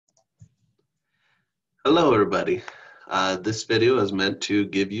Hello, everybody. This video is meant to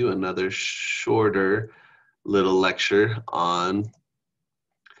give you another shorter little lecture on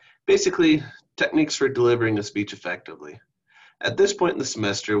basically techniques for delivering a speech effectively. At this point in the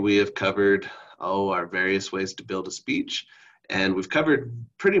semester, we have covered our various ways to build a speech, and we've covered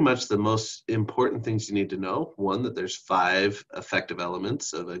pretty much the most important things you need to know. One, that there's 5 effective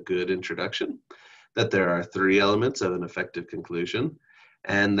elements of a good introduction, that there are 3 elements of an effective conclusion,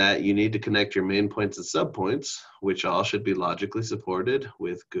 and that you need to connect your main points and subpoints, which all should be logically supported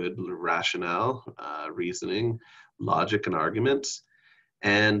with good rationale, reasoning, logic, and arguments,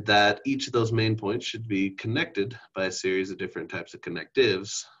 and that each of those main points should be connected by a series of different types of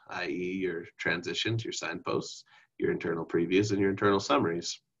connectives, i.e. your transitions, your signposts, your internal previews, and your internal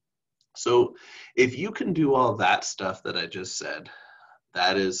summaries. So if you can do all that stuff that I just said,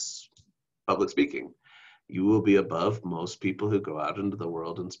 that is public speaking. You will be above most people who go out into the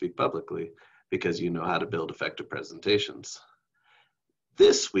world and speak publicly because you know how to build effective presentations.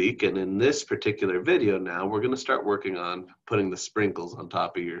 This week, and in this particular video now, we're going to start working on putting the sprinkles on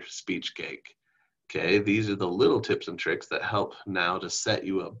top of your speech cake. Okay, these are the little tips and tricks that help now to set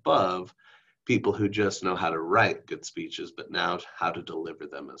you above people who just know how to write good speeches, but now how to deliver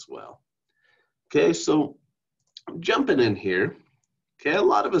them as well. Okay, so jumping in here, okay, a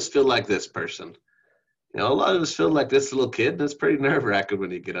lot of us feel like this person. A lot of us feel like this little kid, and it's pretty nerve-wracking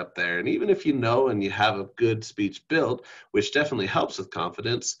when you get up there. And even if you know and you have a good speech built, which definitely helps with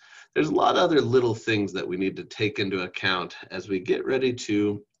confidence, there's a lot of other little things that we need to take into account as we get ready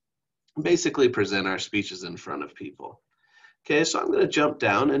to basically present our speeches in front of people. Okay, so I'm going to jump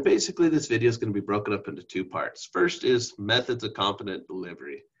down, and basically this video is going to be broken up into 2 parts. First is methods of confident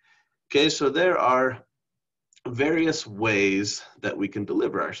delivery. Okay, so there are various ways that we can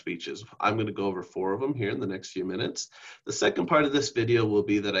deliver our speeches. I'm going to go over 4 of them here in the next few minutes. The second part of this video will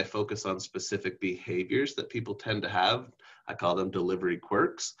be that I focus on specific behaviors that people tend to have. I call them delivery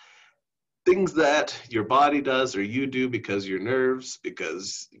quirks. Things that your body does or you do because your nerves,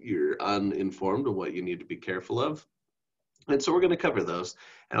 because you're uninformed of what you need to be careful of. And so we're going to cover those,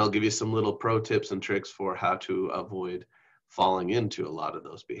 and I'll give you some little pro tips and tricks for how to avoid falling into a lot of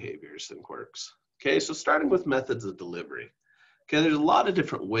those behaviors and quirks. Okay, so starting with methods of delivery. Okay, there's a lot of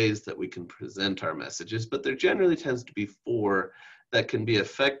different ways that we can present our messages, but there generally tends to be 4 that can be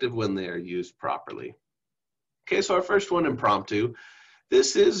effective when they are used properly. Okay, so our first one, impromptu.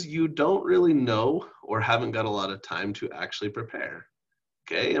 This is you don't really know or haven't got a lot of time to actually prepare.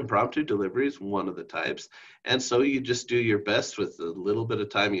 Okay, impromptu delivery is one of the types, and so you just do your best with the little bit of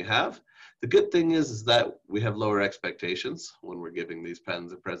time you have. The good thing is that we have lower expectations when we're giving these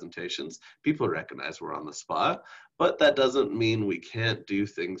kinds of presentations. People recognize we're on the spot, but that doesn't mean we can't do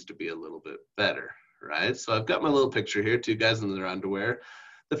things to be a little bit better, right? So I've got my little picture here, 2 guys in their underwear.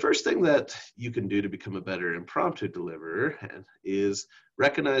 The first thing that you can do to become a better impromptu deliverer is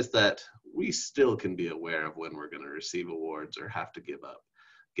recognize that we still can be aware of when we're going to receive awards or have to get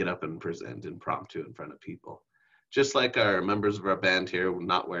up and present impromptu in front of people. Just like our members of our band here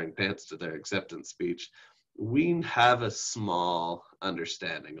not wearing pants to their acceptance speech, we have a small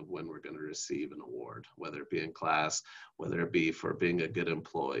understanding of when we're going to receive an award, whether it be in class, whether it be for being a good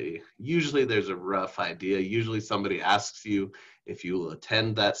employee. Usually there's a rough idea. Usually somebody asks you if you will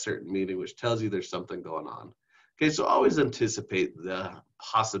attend that certain meeting, which tells you there's something going on. Okay, so always anticipate the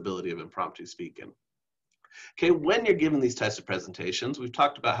possibility of impromptu speaking. Okay, when you're giving these types of presentations, we've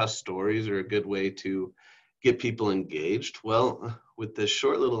talked about how stories are a good way to get people engaged. Well, with this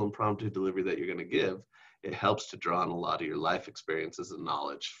short little impromptu delivery that you're going to give, it helps to draw on a lot of your life experiences and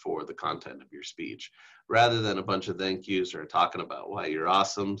knowledge for the content of your speech. Rather than a bunch of thank yous or talking about why you're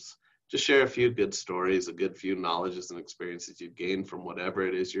awesome, just share a few good stories, a good few knowledges and experiences you've gained from whatever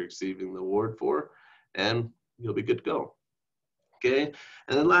it is you're receiving the award for, and you'll be good to go. Okay,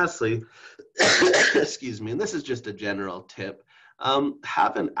 and then lastly, excuse me, and this is just a general tip,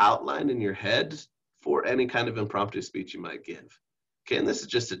 have an outline in your head for any kind of impromptu speech you might give. Okay, and this is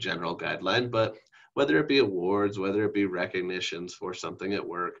just a general guideline, but whether it be awards, whether it be recognitions for something at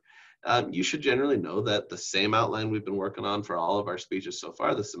work, you should generally know that the same outline we've been working on for all of our speeches so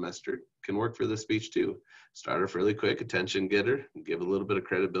far this semester can work for this speech too. Start off really quick, attention getter, and give a little bit of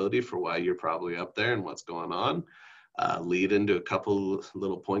credibility for why you're probably up there and what's going on. Lead into a couple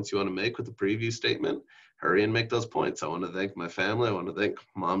little points you want to make with the preview statement. Hurry and make those points. I want to thank my family. I want to thank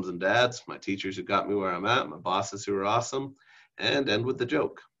moms and dads, my teachers who got me where I'm at, my bosses who are awesome, and end with the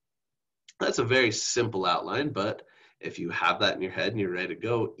joke. That's a very simple outline, but if you have that in your head and you're ready to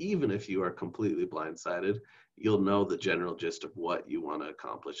go, even if you are completely blindsided, you'll know the general gist of what you want to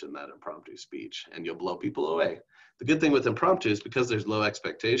accomplish in that impromptu speech, and you'll blow people away. The good thing with impromptu is because there's low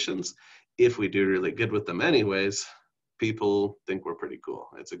expectations, if we do really good with them anyways, people think we're pretty cool.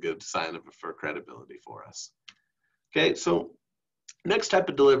 It's a good sign for credibility for us. Okay, so next type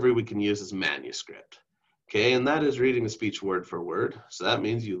of delivery we can use is manuscript. Okay, and that is reading a speech word for word. So that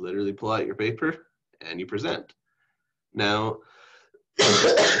means you literally pull out your paper and you present. Now,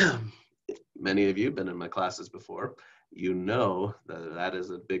 many of you have been in my classes before. You know that that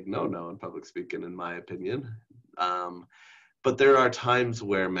is a big no-no in public speaking, in my opinion. But there are times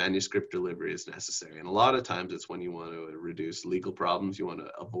where manuscript delivery is necessary. And a lot of times it's when you want to reduce legal problems, you want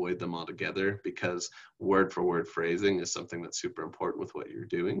to avoid them altogether, because word for word phrasing is something that's super important with what you're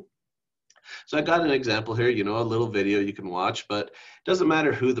doing. So I got an example here, you know, a little video you can watch, but it doesn't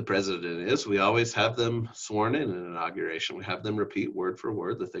matter who the president is. We always have them sworn in an inauguration. We have them repeat word for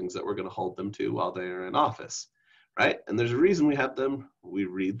word the things that we're going to hold them to while they're in office, right? And there's a reason we have them, we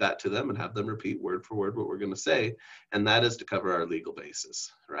read that to them and have them repeat word for word what we're going to say, and that is to cover our legal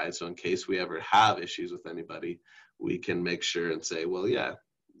basis, right? So in case we ever have issues with anybody, we can make sure and say, well, yeah,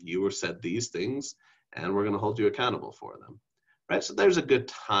 you were said these things, and we're going to hold you accountable for them, right? So there's a good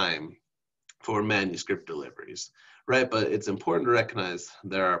time for manuscript deliveries, right? But it's important to recognize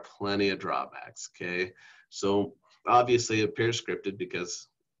there are plenty of drawbacks, okay? So obviously it appears scripted because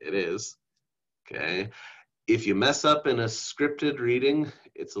it is, okay? If you mess up in a scripted reading,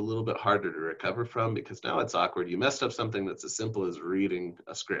 it's a little bit harder to recover from, because now it's awkward. You messed up something that's as simple as reading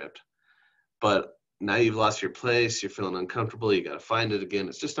a script, but now you've lost your place, you're feeling uncomfortable, you got to find it again.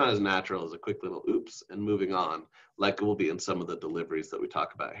 It's just not as natural as a quick little oops and moving on, like it will be in some of the deliveries that we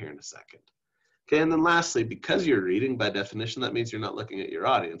talk about here in a second. Okay, and then lastly, because you're reading, by definition, that means you're not looking at your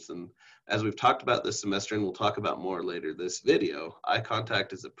audience. And as we've talked about this semester, and we'll talk about more later this video, eye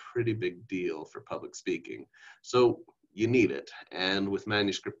contact is a pretty big deal for public speaking. So you need it. And with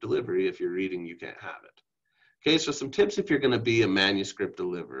manuscript delivery, if you're reading, you can't have it. Okay, so some tips if you're going to be a manuscript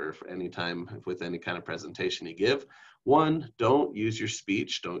deliverer for any time with any kind of presentation you give. One, don't use your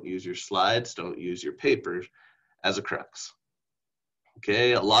speech, don't use your slides, don't use your paper as a crux.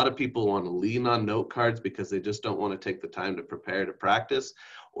 Okay, a lot of people want to lean on note cards because they just don't want to take the time to prepare to practice,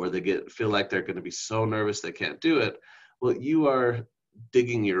 or they feel like they're going to be so nervous they can't do it. Well, you are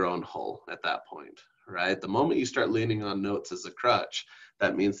digging your own hole at that point, right? The moment you start leaning on notes as a crutch,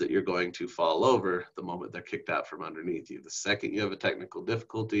 that means that you're going to fall over the moment they're kicked out from underneath you. The second you have a technical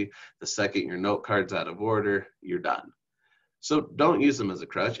difficulty, the second your note card's out of order, you're done. So don't use them as a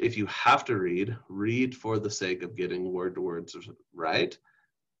crutch. If you have to read, read for the sake of getting word to words right,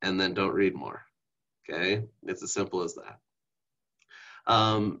 and then don't read more, okay? It's as simple as that.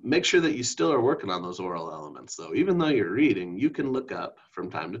 Make sure that you still are working on those oral elements, though. Even though you're reading, you can look up from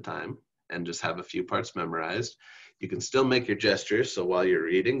time to time and just have a few parts memorized. You can still make your gestures, so while you're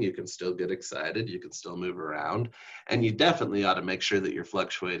reading, you can still get excited, you can still move around, and you definitely ought to make sure that you're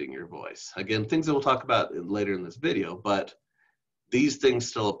fluctuating your voice. Again, things that we'll talk about later in this video, but these things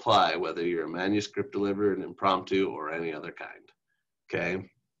still apply whether you're a manuscript deliverer, an impromptu, or any other kind, okay?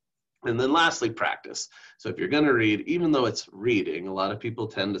 And then lastly, practice. So if you're gonna read, even though it's reading, a lot of people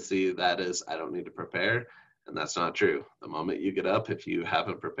tend to see that as, I don't need to prepare, and that's not true. The moment you get up, if you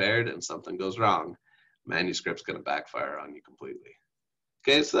haven't prepared and something goes wrong, manuscript's gonna backfire on you completely.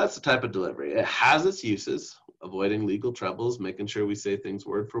 Okay, so that's the type of delivery. It has its uses, avoiding legal troubles, making sure we say things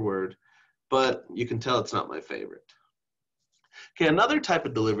word for word, but you can tell it's not my favorite. Okay, another type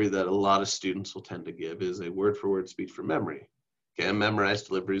of delivery that a lot of students will tend to give is a word-for-word speech from memory. Okay, memorized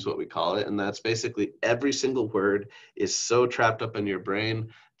delivery is what we call it, and that's basically every single word is so trapped up in your brain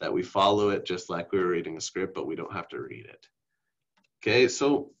that we follow it just like we were reading a script, but we don't have to read it. Okay,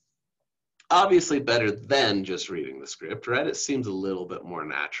 so obviously better than just reading the script, right? It seems a little bit more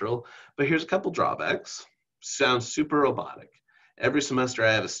natural, but here's a couple drawbacks. Sounds super robotic. Every semester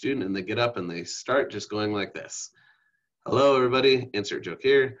I have a student and they get up and they start just going like this. Hello, everybody. Insert joke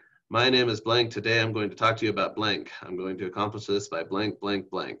here. My name is blank. Today I'm going to talk to you about blank. I'm going to accomplish this by blank, blank,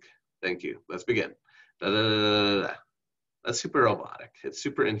 blank. Thank you. Let's begin. Da, da, da, da, da. That's super robotic. It's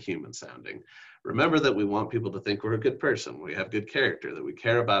super inhuman sounding. Remember that we want people to think we're a good person. We have good character, that we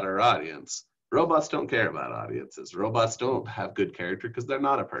care about our audience. Robots don't care about audiences. Robots don't have good character because they're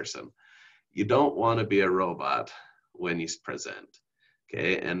not a person. You don't want to be a robot when you present.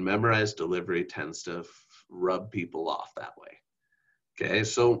 Okay, and memorized delivery tends to rub people off that way. Okay,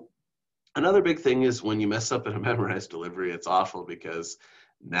 so another big thing is when you mess up in a memorized delivery, it's awful because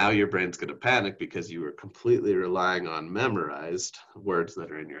now your brain's going to panic because you were completely relying on memorized words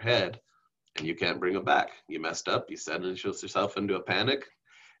that are in your head and you can't bring them back. You messed up, you sent yourself into a panic.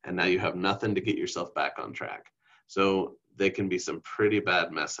 and now you have nothing to get yourself back on track. So they can be some pretty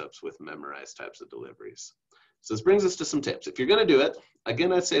bad mess ups with memorized types of deliveries. So this brings us to some tips. If you're going to do it,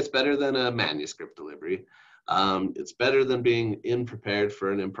 again, I'd say it's better than a manuscript delivery. It's better than being prepared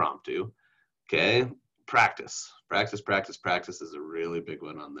for an impromptu. Okay, practice is a really big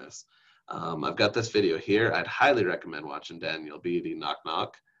one on this. I've got this video here. I'd highly recommend watching Daniel Beatty Knock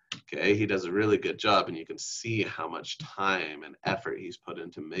Knock. Okay, he does a really good job, and you can see how much time and effort he's put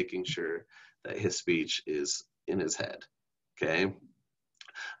into making sure that his speech is in his head. Okay,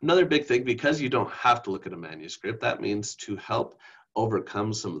 another big thing, because you don't have to look at a manuscript, that means to help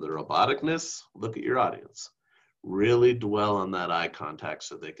overcome some of the roboticness, look at your audience. Really dwell on that eye contact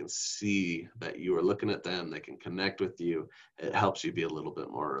so they can see that you are looking at them, they can connect with you. It helps you be a little bit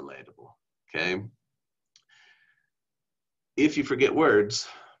more relatable, okay? If you forget words,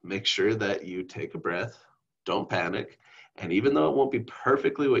 make sure that you take a breath, don't panic, and even though it won't be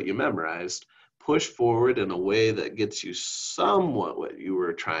perfectly what you memorized, push forward in a way that gets you somewhat what you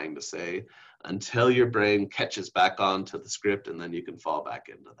were trying to say until your brain catches back on to the script, and then you can fall back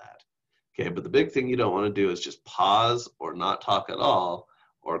into that. Okay, but the big thing you don't want to do is just pause or not talk at all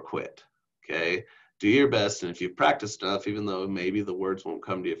or quit. Okay, do your best, and if you've practiced enough, even though maybe the words won't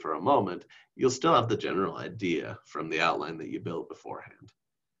come to you for a moment, you'll still have the general idea from the outline that you built beforehand.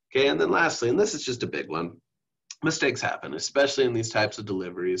 Okay, and then lastly, and this is just a big one, mistakes happen, especially in these types of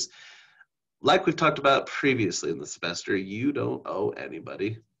deliveries. Like we've talked about previously in the semester, you don't owe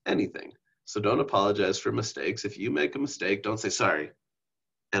anybody anything. So don't apologize for mistakes. If you make a mistake, don't say sorry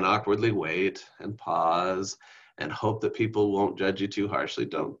and awkwardly wait and pause and hope that people won't judge you too harshly.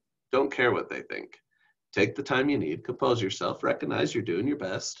 Don't care what they think. Take the time you need, compose yourself, recognize you're doing your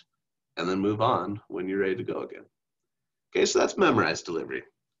best, and then move on when you're ready to go again. Okay, so that's memorized delivery.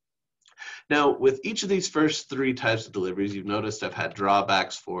 Now, with each of these first three types of deliveries, you've noticed I've had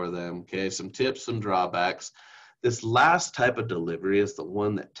drawbacks for them, okay? Some tips, some drawbacks. This last type of delivery is the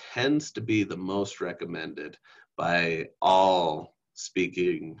one that tends to be the most recommended by all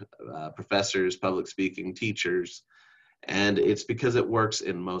speaking professors, public speaking teachers, and it's because it works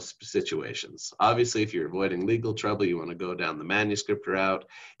in most situations. Obviously, if you're avoiding legal trouble, you want to go down the manuscript route.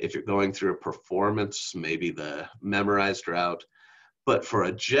 If you're going through a performance, maybe the memorized route. But for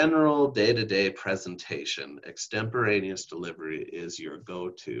a general day-to-day presentation, extemporaneous delivery is your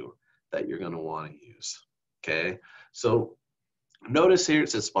go-to that you're going to want to use. Okay, so notice here it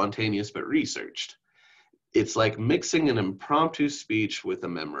says spontaneous but researched. It's like mixing an impromptu speech with a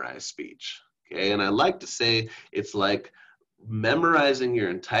memorized speech. Okay, and I like to say it's like memorizing your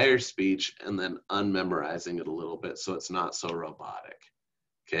entire speech and then unmemorizing it a little bit so it's not so robotic.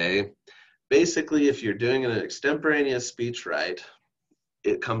 Okay, basically, if you're doing an extemporaneous speech right,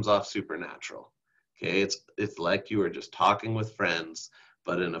 it comes off supernatural. Okay, it's like you are just talking with friends,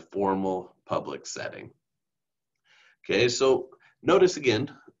 but in a formal public setting. Okay, so notice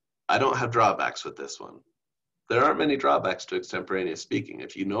again, I don't have drawbacks with this one. There aren't many drawbacks to extemporaneous speaking.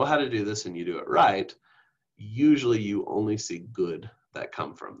 If you know how to do this and you do it right, usually you only see good that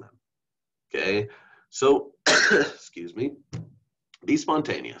come from them. Okay, so excuse me, be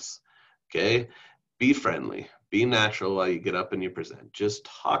spontaneous. Okay, be friendly, be natural while you get up and you present. Just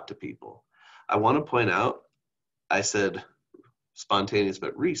talk to people. I want to point out, I said spontaneous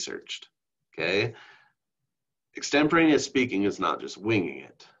but researched. Okay, extemporaneous speaking is not just winging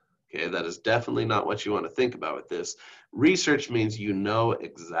it. Okay, that is definitely not what you want to think about with this. Research means you know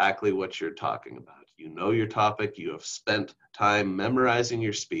exactly what you're talking about. You know your topic, you have spent time memorizing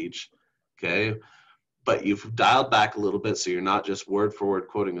your speech, okay? But you've dialed back a little bit so you're not just word for word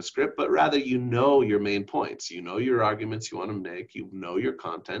quoting a script, but rather you know your main points. You know your arguments you want to make, you know your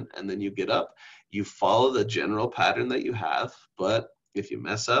content, and then you get up, you follow the general pattern that you have, but if you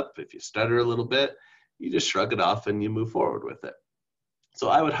mess up, if you stutter a little bit, you just shrug it off and you move forward with it. So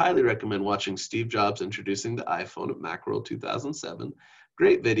I would highly recommend watching Steve Jobs introducing the iPhone at Macworld 2007.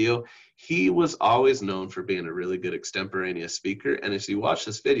 Great video. He was always known for being a really good extemporaneous speaker. And as you watch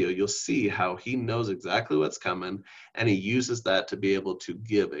this video, you'll see how he knows exactly what's coming and he uses that to be able to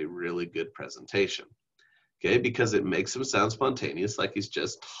give a really good presentation. Okay, because it makes him sound spontaneous, like he's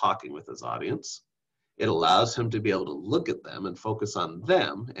just talking with his audience. It allows him to be able to look at them and focus on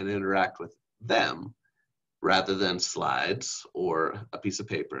them and interact with them rather than slides or a piece of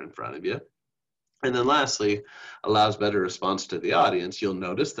paper in front of you. And then lastly, allows better response to the audience. You'll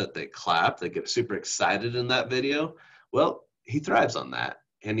notice that they clap, they get super excited in that video. Well, he thrives on that.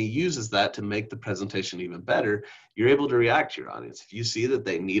 And he uses that to make the presentation even better. You're able to react to your audience. If you see that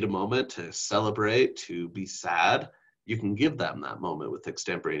they need a moment to celebrate, to be sad, you can give them that moment with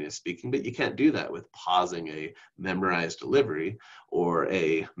extemporaneous speaking, but you can't do that with pausing a memorized delivery or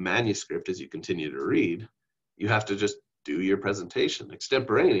a manuscript as you continue to read. You have to just do your presentation.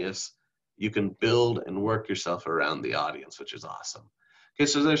 Extemporaneous, you can build and work yourself around the audience, which is awesome. Okay,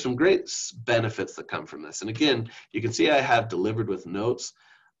 so there's some great benefits that come from this. And again, you can see I have delivered with notes.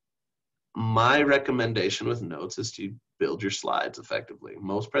 My recommendation with notes is to build your slides effectively.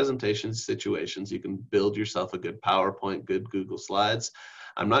 Most presentation situations, you can build yourself a good PowerPoint, good Google Slides.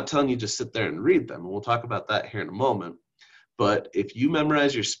 I'm not telling you just sit there and read them, and we'll talk about that here in a moment. But if you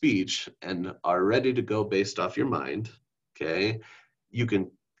memorize your speech and are ready to go based off your mind, okay, you can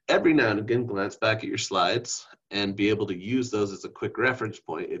every now and again glance back at your slides and be able to use those as a quick reference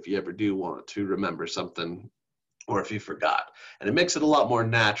point if you ever do want to remember something or if you forgot. And it makes it a lot more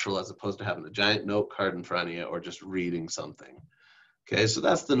natural as opposed to having a giant note card in front of you or just reading something. Okay, so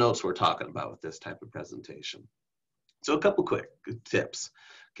that's the notes we're talking about with this type of presentation. So a couple quick tips.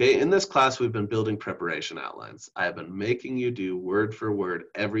 Okay, in this class, we've been building preparation outlines. I have been making you do word for word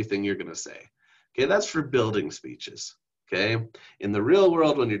everything you're gonna say. Okay, that's for building speeches. Okay, in the real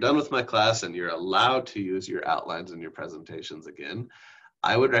world, when you're done with my class and you're allowed to use your outlines in your presentations again,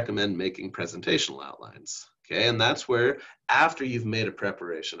 I would recommend making presentational outlines. Okay, and that's where after you've made a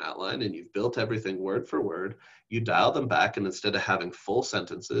preparation outline and you've built everything word for word, you dial them back, and instead of having full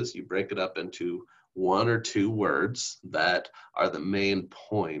sentences, you break it up into 1 or 2 words that are the main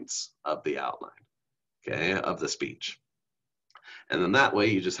points of the outline, okay, of the speech. And then that way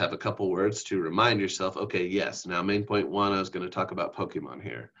you just have a couple words to remind yourself, okay, yes, now main point 1, I was going to talk about Pokemon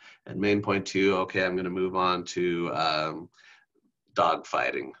here. And main point 2, okay, I'm going to move on to dog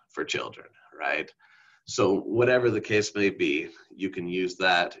fighting for children, right? So whatever the case may be, you can use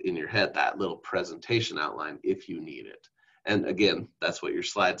that in your head, that little presentation outline if you need it. And again, that's what your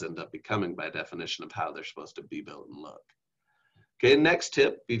slides end up becoming by definition of how they're supposed to be built and look. Okay, next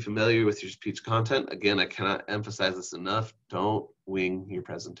tip, be familiar with your speech content. Again, I cannot emphasize this enough. Don't wing your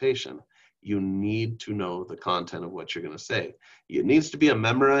presentation. You need to know the content of what you're going to say. It needs to be a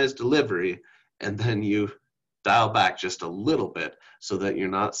memorized delivery, and then you dial back just a little bit so that you're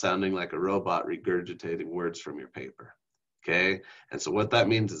not sounding like a robot regurgitating words from your paper. Okay, and so what that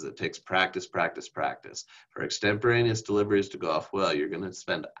means is it takes practice, practice, practice. For extemporaneous deliveries to go off well, you're going to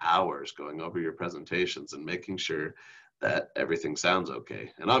spend hours going over your presentations and making sure that everything sounds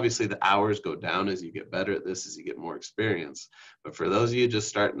okay. And obviously the hours go down as you get better at this, as you get more experience. But for those of you just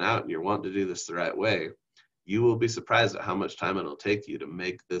starting out and you're wanting to do this the right way, you will be surprised at how much time it'll take you to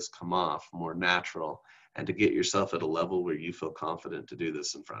make this come off more natural and to get yourself at a level where you feel confident to do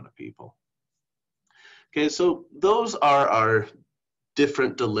this in front of people. Okay, so those are our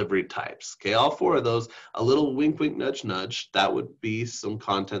different delivery types. Okay, all 4 of those, a little wink, wink, nudge, nudge, that would be some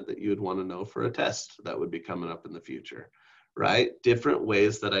content that you would want to know for a test that would be coming up in the future, right? Different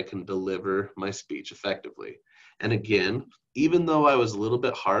ways that I can deliver my speech effectively. And again, even though I was a little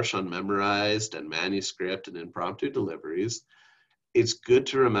bit harsh on memorized and manuscript and impromptu deliveries, it's good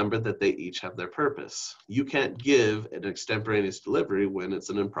to remember that they each have their purpose. You can't give an extemporaneous delivery when it's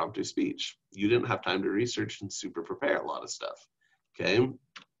an impromptu speech. You didn't have time to research and super prepare a lot of stuff, okay?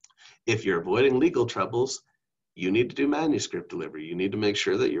 If you're avoiding legal troubles, you need to do manuscript delivery. You need to make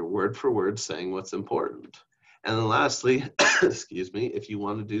sure that you're word for word saying what's important. And then lastly, excuse me, if you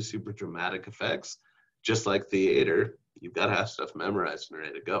want to do super dramatic effects, just like theater, you've got to have stuff memorized and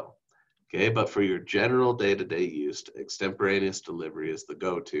ready to go. Okay, but for your general day-to-day use, extemporaneous delivery is the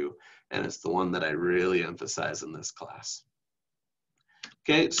go-to, and it's the one that I really emphasize in this class.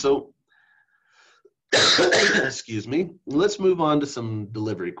 Okay, so, excuse me, let's move on to some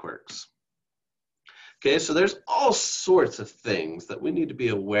delivery quirks. Okay, so there's all sorts of things that we need to be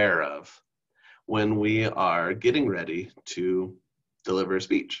aware of when we are getting ready to deliver a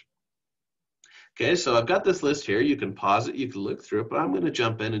speech. Okay, so I've got this list here. You can pause it, you can look through it, but I'm going to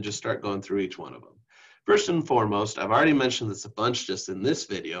jump in and just start going through each one of them. First and foremost, I've already mentioned this a bunch just in this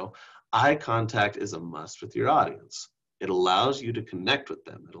video, eye contact is a must with your audience. It allows you to connect with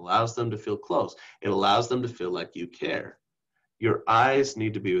them. It allows them to feel close. It allows them to feel like you care. Your eyes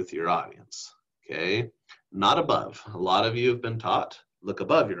need to be with your audience, okay? Not above. A lot of you have been taught, look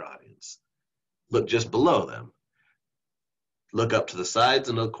above your audience. Look just below them. Look up to the sides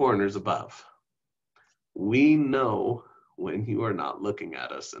and the corners above. We know when you are not looking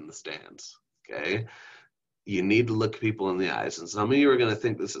at us in the stands, okay? You need to look people in the eyes. And some of you are going to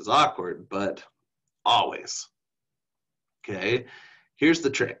think this is awkward, but always, okay? Here's the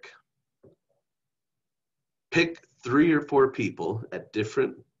trick. Pick 3 or 4 people at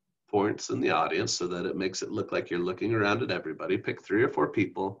different points in the audience so that it makes it look like you're looking around at everybody. Pick 3 or 4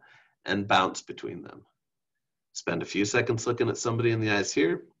 people and bounce between them. Spend a few seconds looking at somebody in the eyes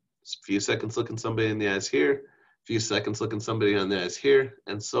here, a few seconds looking somebody in the eyes here, a few seconds looking somebody in the eyes here,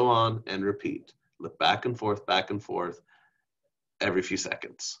 and so on, and repeat. Look back and forth every few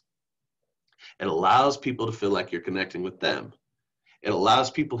seconds. It allows people to feel like you're connecting with them. It allows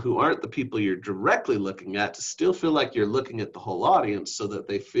people who aren't the people you're directly looking at to still feel like you're looking at the whole audience so that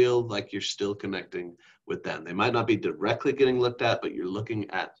they feel like you're still connecting with them. They might not be directly getting looked at, but you're looking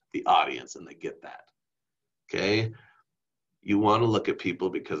at the audience and they get that. Okay? You want to look at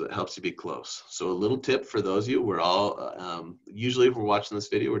people because it helps you be close. So a little tip for those of you, we're all, usually if we're watching this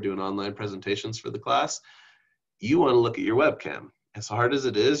video, we're doing online presentations for the class. You want to look at your webcam. As hard as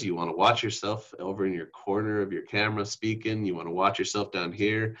it is, you want to watch yourself over in your corner of your camera speaking. You want to watch yourself down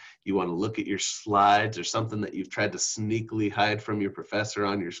here. You want to look at your slides or something that you've tried to sneakily hide from your professor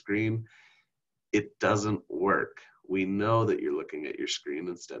on your screen. It doesn't work. We know that you're looking at your screen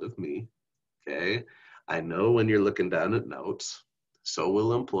instead of me, okay? I know when you're looking down at notes, so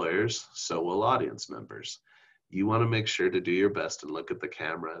will employers, so will audience members. You want to make sure to do your best and look at the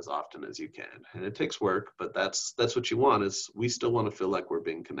camera as often as you can. And it takes work, but that's what you want, is we still want to feel like we're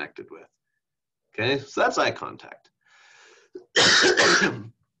being connected with. Okay, so that's eye contact. The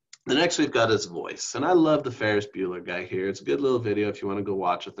next we've got is voice. And I love the Ferris Bueller guy here. It's a good little video if you want to go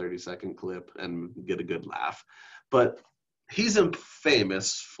watch a 30-second clip and get a good laugh. But he's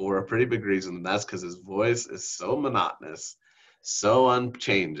famous for a pretty big reason, and that's because his voice is so monotonous, so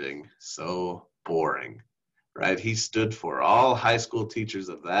unchanging, so boring. Right? He stood for all high school teachers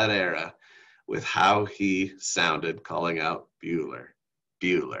of that era with how he sounded calling out Bueller,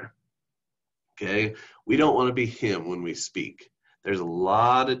 Bueller. Okay? We don't want to be him when we speak. There's a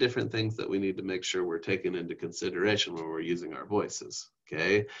lot of different things that we need to make sure we're taking into consideration when we're using our voices.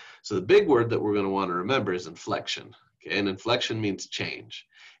 Okay? So the big word that we're going to want to remember is inflection. Okay? And inflection means change.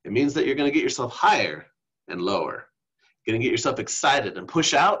 It means that you're going to get yourself higher and lower. You're going to get yourself excited and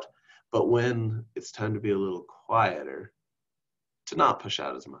push out. But when it's time to be a little quieter, to not push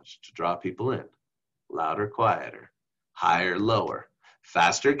out as much, to draw people in. Louder, quieter, higher, lower,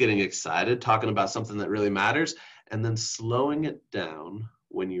 faster, getting excited, talking about something that really matters, and then slowing it down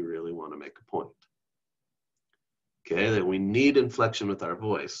when you really want to make a point. Okay, that we need inflection with our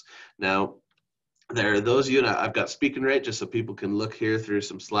voice. Now, there are those of you, and I've got speaking rate just so people can look here through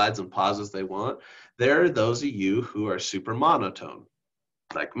some slides and pause as they want. There are those of you who are super monotone,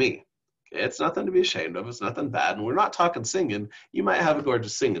 like me. It's nothing to be ashamed of. It's nothing bad. And we're not talking singing. You might have a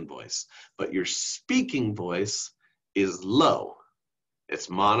gorgeous singing voice, but your speaking voice is low. It's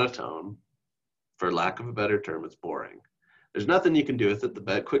monotone. For lack of a better term, it's boring. There's nothing you can do with it.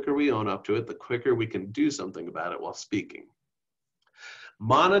 The quicker we own up to it, the quicker we can do something about it while speaking.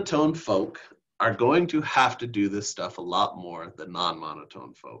 Monotone folk are going to have to do this stuff a lot more than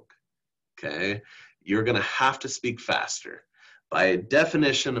non-monotone folk. Okay? You're going to have to speak faster. By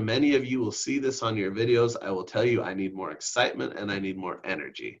definition, many of you will see this on your videos. I will tell you I need more excitement and I need more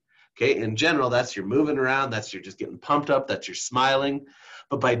energy. Okay, in general, that's you're moving around, that's you're just getting pumped up, that's you're smiling.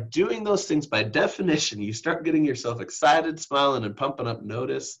 But by doing those things, by definition, you start getting yourself excited, smiling, and pumping up.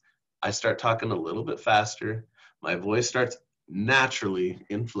 Notice I start talking a little bit faster. My voice starts naturally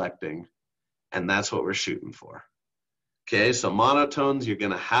inflecting, and that's what we're shooting for. Okay, so monotones, you're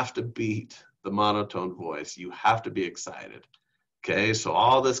going to have to beat the monotone voice. You have to be excited. Okay, so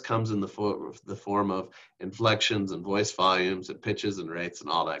all this comes in the form of inflections and voice volumes and pitches and rates and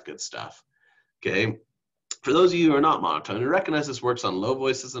all that good stuff. Okay, for those of you who are not monotone, you recognize this works on low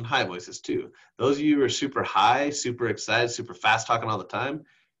voices and high voices too. Those of you who are super high, super excited, super fast talking all the time,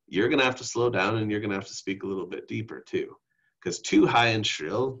 you're going to have to slow down and you're going to have to speak a little bit deeper too. Because too high and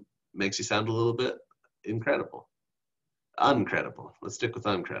shrill makes you sound a little bit incredible. Uncredible. Let's stick with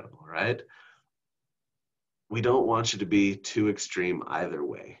uncredible, right? We don't want you to be too extreme either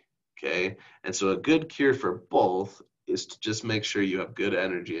way, okay? And so a good cure for both is to just make sure you have good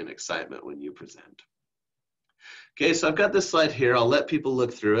energy and excitement when you present. Okay, so I've got this slide here. I'll let people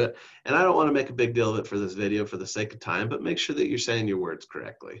look through it, and I don't want to make a big deal of it for this video for the sake of time, but make sure that you're saying your words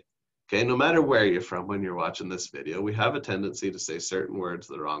correctly. Okay, no matter where you're from when you're watching this video, we have a tendency to say certain words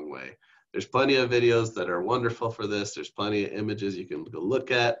the wrong way. There's plenty of videos that are wonderful for this. There's plenty of images you can go look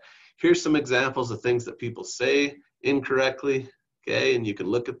at. Here's some examples of things that people say incorrectly, okay, and you can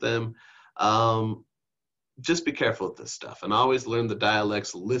look at them. Just be careful with this stuff and always learn the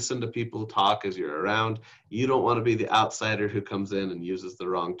dialects. Listen to people talk as you're around. You don't want to be the outsider who comes in and uses the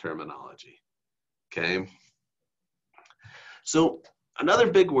wrong terminology, okay? So another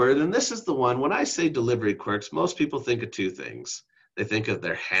big word, and this is the one, when I say delivery quirks, most people think of two things. They think of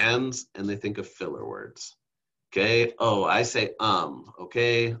their hands and they think of filler words. Okay, oh, I say,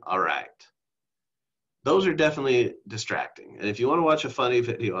 okay, all right. Those are definitely distracting. And if you want to watch a funny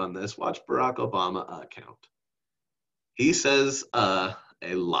video on this, watch Barack Obama count. He says a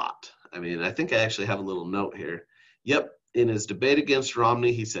lot. I mean, I think I actually have a little note here. Yep, in his debate against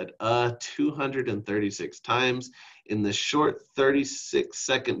Romney, he said 236 times. In the short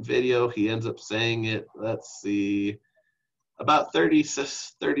 36-second video, he ends up saying it, let's see, about 30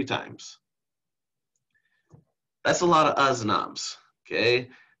 times. That's a lot of uhs and ums, okay?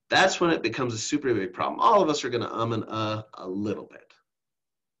 That's when it becomes a super big problem. All of us are going to and a little bit.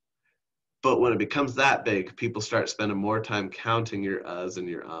 But when it becomes that big, people start spending more time counting your uhs and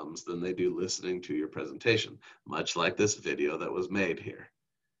your ums than they do listening to your presentation, much like this video that was made here.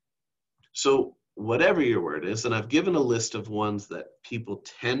 So whatever your word is, and I've given a list of ones that people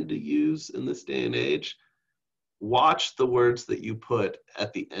tend to use in this day and age, watch the words that you put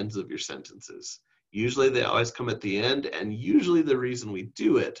at the ends of your sentences. Usually they always come at the end, and usually the reason we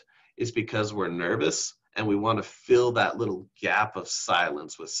do it is because we're nervous and we want to fill that little gap of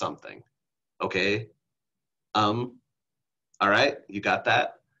silence with something. Okay? All right, you got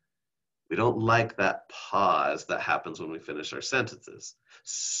that? We don't like that pause that happens when we finish our sentences.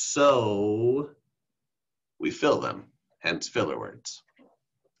 So we fill them, hence filler words.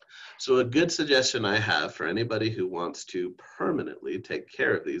 So a good suggestion I have for anybody who wants to permanently take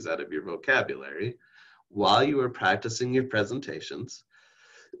care of these out of your vocabulary while you are practicing your presentations,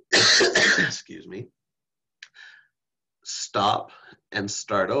 excuse me, stop and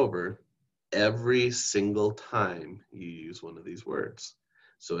start over every single time you use one of these words.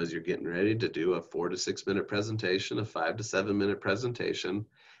 So as you're getting ready to do a 4 to 6 minute presentation, a 5 to 7 minute presentation,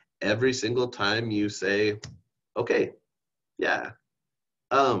 every single time you say, okay, yeah,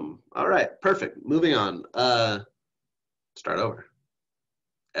 all right, perfect, moving on, start over.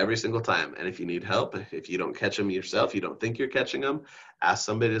 Every single time. And if you need help, if you don't catch them yourself, you don't think you're catching them, ask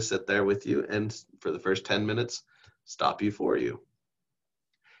somebody to sit there with you and for the first 10 minutes, stop you for you.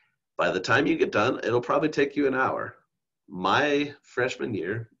 By the time you get done, it'll probably take you an hour. My freshman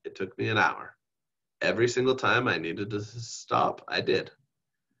year, it took me an hour. Every single time I needed to stop, I did.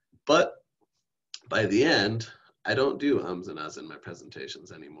 But by the end, I don't do ums and uhs in my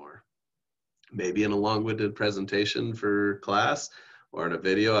presentations anymore. Maybe in a long-winded presentation for class or in a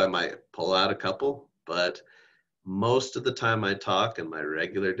video, I might pull out a couple, but most of the time I talk in my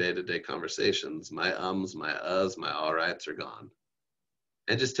regular day-to-day conversations, my ums, my uhs, my all rights are gone.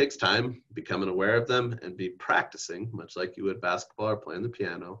 It just takes time becoming aware of them and be practicing, much like you would basketball or playing the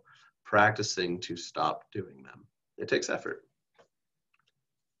piano, practicing to stop doing them. It takes effort.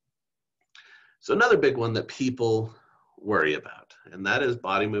 So another big one that people worry about, and that is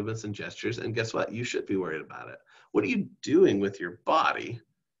body movements and gestures. And guess what? You should be worried about it. What are you doing with your body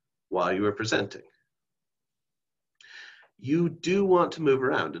while you are presenting? You do want to move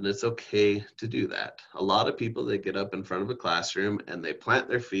around, and it's okay to do that. A lot of people, they get up in front of a classroom and they plant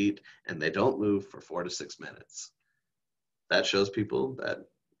their feet and they don't move for 4 to 6 minutes. That shows people that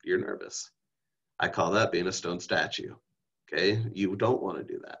you're nervous. I call that being a stone statue. Okay, you don't want to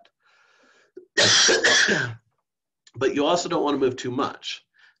do that. But you also don't want to move too much.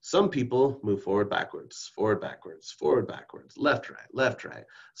 Some people move forward, backwards, forward, backwards, forward, backwards, left, right,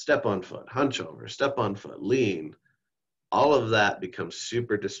 step on foot, hunch over, step on foot, lean. All of that becomes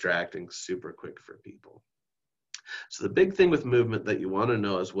super distracting, super quick for people. So the big thing with movement that you want to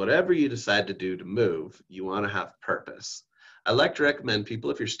know is whatever you decide to do to move, you want to have purpose. I like to recommend people,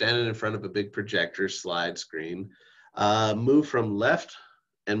 if you're standing in front of a big projector slide screen, move from left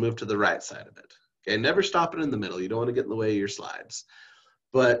and move to the right side of it. Okay, never stop it in the middle. You don't want to get in the way of your slides.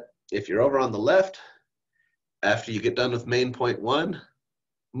 But if you're over on the left, after you get done with main point 1,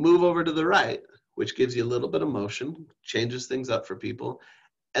 move over to the right, which gives you a little bit of motion, changes things up for people,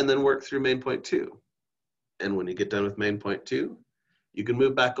 and then work through main point 2. And when you get done with main point 2, you can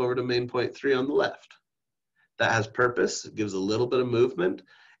move back over to main point 3 on the left. That has purpose, it gives a little bit of movement,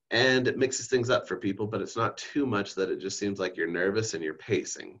 and it mixes things up for people, but it's not too much that it just seems like you're nervous and you're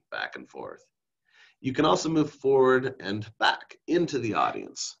pacing back and forth. You can also move forward and back into the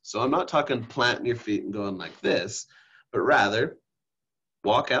audience. So I'm not talking planting your feet and going like this, but rather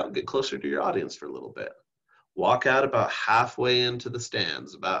walk out and get closer to your audience for a little bit. Walk out about halfway into the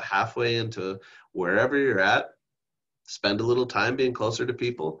stands, about halfway into wherever you're at. Spend a little time being closer to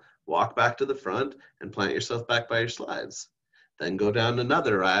people. Walk back to the front and plant yourself back by your slides. Then go down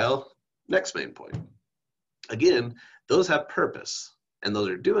another aisle, next main point. Again, those have purpose, and those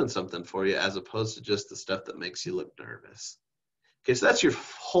are doing something for you as opposed to just the stuff that makes you look nervous. Okay, so that's your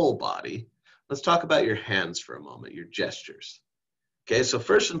whole body. Let's talk about your hands for a moment, your gestures. Okay, so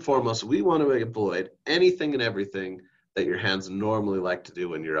first and foremost, we want to avoid anything and everything that your hands normally like to do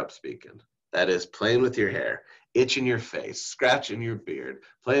when you're up speaking. That is playing with your hair, itching your face, scratching your beard,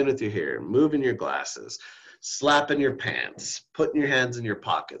 playing with your hair, moving your glasses, slapping your pants, putting your hands in your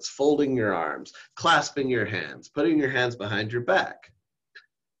pockets, folding your arms, clasping your hands, putting your hands behind your back.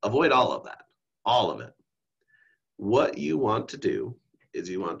 Avoid all of that, all of it. What you want to do is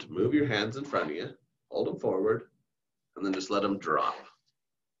you want to move your hands in front of you, hold them forward, and then just let them drop.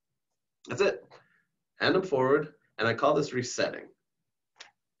 That's it. Hand them forward, and I call this resetting.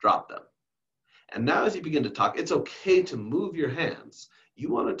 Drop them. And now as you begin to talk, it's okay to move your hands.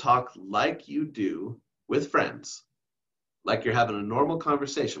 You want to talk like you do with friends, like you're having a normal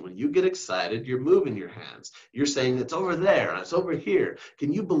conversation. When you get excited, you're moving your hands. You're saying, it's over there, it's over here.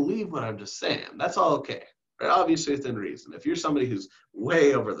 Can you believe what I'm just saying? That's all okay. Right? Obviously within reason. If you're somebody who's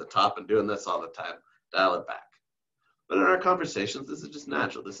way over the top and doing this all the time, dial it back. But in our conversations, this is just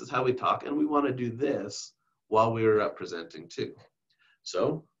natural. This is how we talk, and we want to do this while we are presenting too.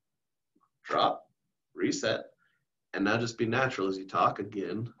 So drop, reset, and now just be natural as you talk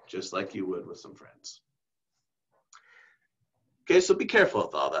again, just like you would with some friends. Okay, so be careful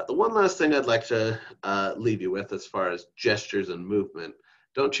with all that. The one last thing I'd like to leave you with as far as gestures and movement,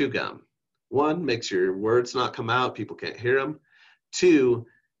 don't chew gum. One, makes your words not come out, people can't hear them. Two,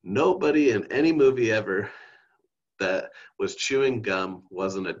 nobody in any movie ever that was chewing gum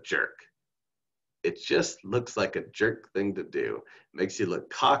wasn't a jerk. It just looks like a jerk thing to do. It makes you look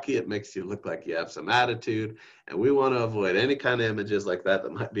cocky. It makes you look like you have some attitude. And we want to avoid any kind of images like that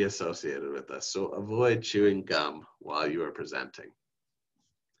that might be associated with us. So avoid chewing gum while you are presenting.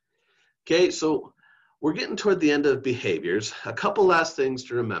 Okay, so we're getting toward the end of behaviors. A couple last things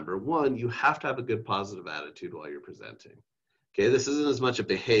to remember. One, you have to have a good positive attitude while you're presenting. Okay, this isn't as much a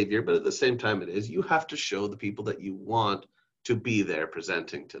behavior, but at the same time it is. You have to show the people that you want to be there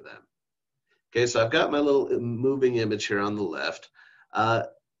presenting to them. Okay, so I've got my little moving image here on the left.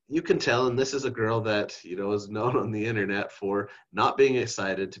 You can tell, and this is a girl that, you know, is known on the internet for not being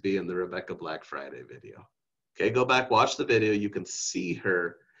excited to be in the Rebecca Black Friday video. Okay, go back, watch the video. You can see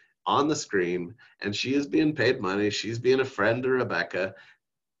her on the screen, and she is being paid money. She's being a friend to Rebecca,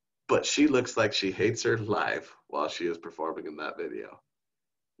 but she looks like she hates her life while she is performing in that video.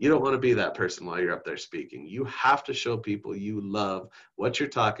 You don't want to be that person while you're up there speaking. You have to show people you love what you're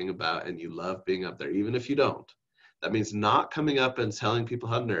talking about and you love being up there, even if you don't. That means not coming up and telling people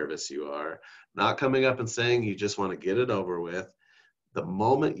how nervous you are, not coming up and saying you just want to get it over with. The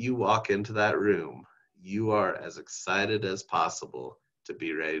moment you walk into that room, you are as excited as possible to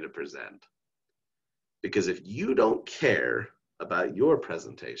be ready to present. Because if you don't care about your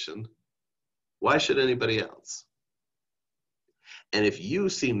presentation, why should anybody else? And if you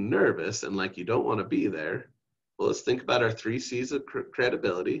seem nervous and like you don't want to be there, well, let's think about our 3 C's of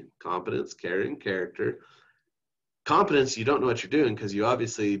credibility: competence, caring, character. Competence, you don't know what you're doing because you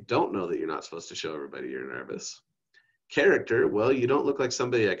obviously don't know that you're not supposed to show everybody you're nervous. Character, well, you don't look like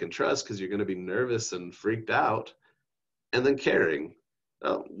somebody I can trust because you're going to be nervous and freaked out. And then caring,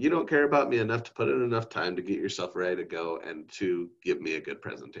 well, you don't care about me enough to put in enough time to get yourself ready to go and to give me a good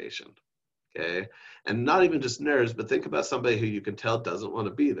presentation. Okay, and not even just nerves, but think about somebody who you can tell doesn't want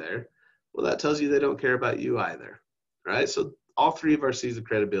to be there. Well, that tells you they don't care about you either, right? So all 3 of our C's of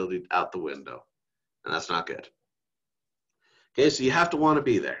credibility out the window, and that's not good. Okay, so you have to want to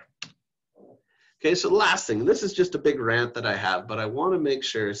be there. Okay, so the last thing, and this is just a big rant that I have, but I want to make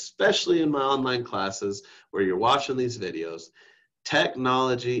sure, especially in my online classes where you're watching these videos,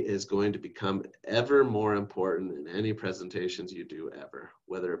 technology is going to become ever more important in any presentations you do ever,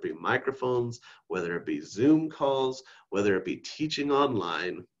 whether it be microphones, whether it be Zoom calls, whether it be teaching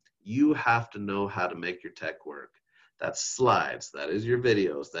online. You have to know how to make your tech work. That's slides, that is your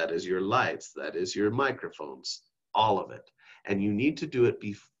videos, that is your lights, that is your microphones, all of it. And you need to do it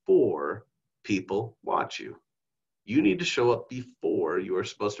before people watch you. You need to show up before you are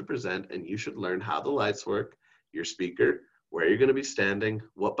supposed to present, and you should learn how the lights work, your speaker, where you're going to be standing,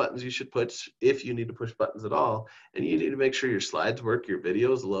 what buttons you should push if you need to push buttons at all, and you need to make sure your slides work, your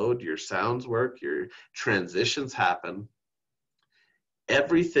videos load, your sounds work, your transitions happen.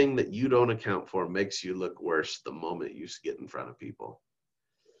 Everything that you don't account for makes you look worse the moment you get in front of people.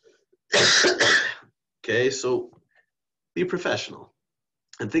 Okay, so be professional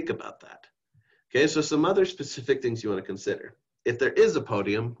and think about that. Okay, so some other specific things you want to consider. If there is a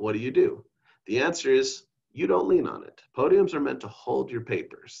podium, what do? The answer is you don't lean on it. Podiums are meant to hold your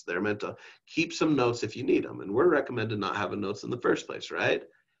papers. They're meant to keep some notes if you need them. And we're recommended not having notes in the first place, right?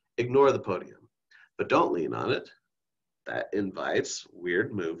 Ignore the podium, but don't lean on it. That invites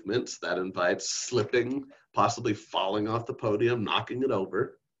weird movements. That invites slipping, possibly falling off the podium, knocking it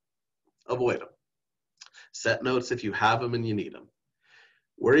over. Avoid them. Set notes if you have them and you need them.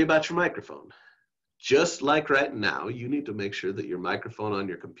 Worry about your microphone. Just like right now, you need to make sure that your microphone on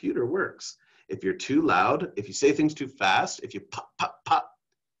your computer works. If you're too loud, if you say things too fast, if you pop, pop, pop,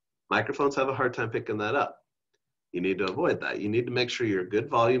 microphones have a hard time picking that up. You need to avoid that. You need to make sure you're a good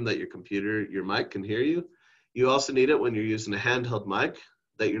volume that your computer, your mic can hear you. You also need it when you're using a handheld mic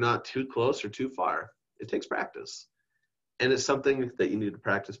that you're not too close or too far. It takes practice. And it's something that you need to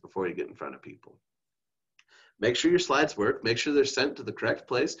practice before you get in front of people. Make sure your slides work. Make sure they're sent to the correct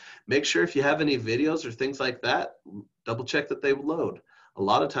place. Make sure if you have any videos or things like that, double check that they load. A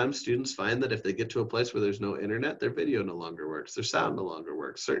lot of times students find that if they get to a place where there's no internet, their video no longer works, their sound no longer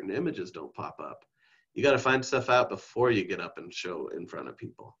works, certain images don't pop up. You got to find stuff out before you get up and show in front of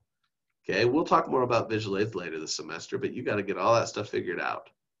people. Okay, we'll talk more about visual aids later this semester, but you got to get all that stuff figured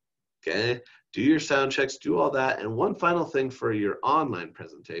out. Okay, do your sound checks, do all that. And one final thing for your online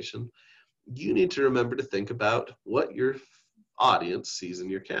presentation, you need to remember to think about what your audience sees in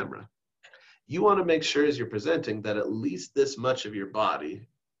your camera. You want to make sure as you're presenting that at least this much of your body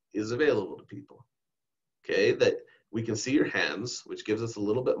is available to people. Okay, that we can see your hands, which gives us a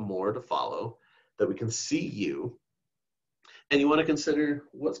little bit more to follow, that we can see you, and you want to consider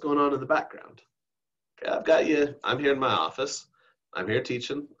what's going on in the background. Okay, I've got you, I'm here in my office, I'm here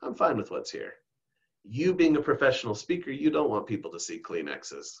teaching, I'm fine with what's here. You being a professional speaker, you don't want people to see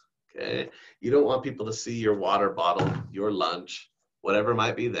Kleenexes, okay? You don't want people to see your water bottle, your lunch, whatever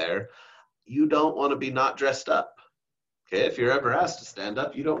might be there. You don't want to be not dressed up, okay? If you're ever asked to stand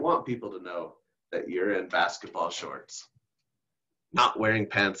up, you don't want people to know that you're in basketball shorts, not wearing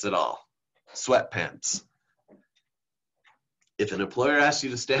pants at all, sweatpants. If an employer asks you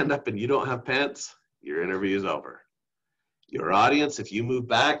to stand up and you don't have pants, your interview is over. Your audience, if you move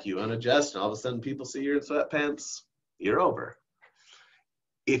back, you unadjust, and all of a sudden people see you're in sweatpants, you're over.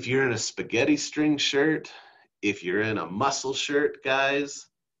 If you're in a spaghetti string shirt, if you're in a muscle shirt, guys,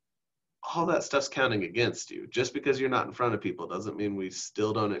 all that stuff's counting against you. Just because you're not in front of people doesn't mean we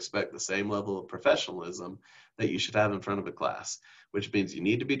still don't expect the same level of professionalism that you should have in front of a class, which means you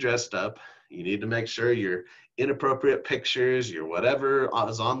need to be dressed up. You need to make sure your inappropriate pictures, your whatever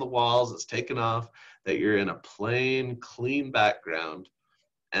is on the walls is taken off, that you're in a plain, clean background,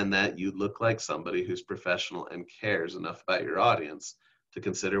 and that you look like somebody who's professional and cares enough about your audience to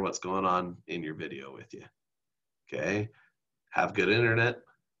consider what's going on in your video with you. Okay? Have good internet,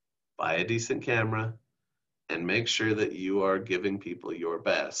 buy a decent camera, and make sure that you are giving people your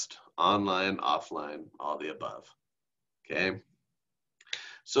best, online, offline, all the above. Okay?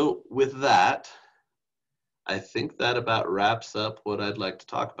 So with that, I think that about wraps up what I'd like to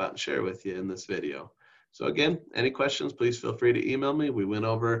talk about and share with you in this video. So again, any questions, please feel free to email me. We went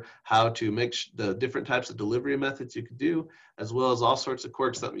over how to make the different types of delivery methods you could do, as well as all sorts of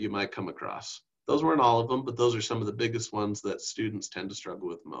quirks that you might come across. Those weren't all of them, but those are some of the biggest ones that students tend to struggle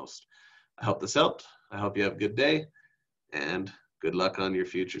with most. I hope this helped. I hope you have a good day, and good luck on your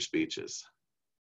future speeches.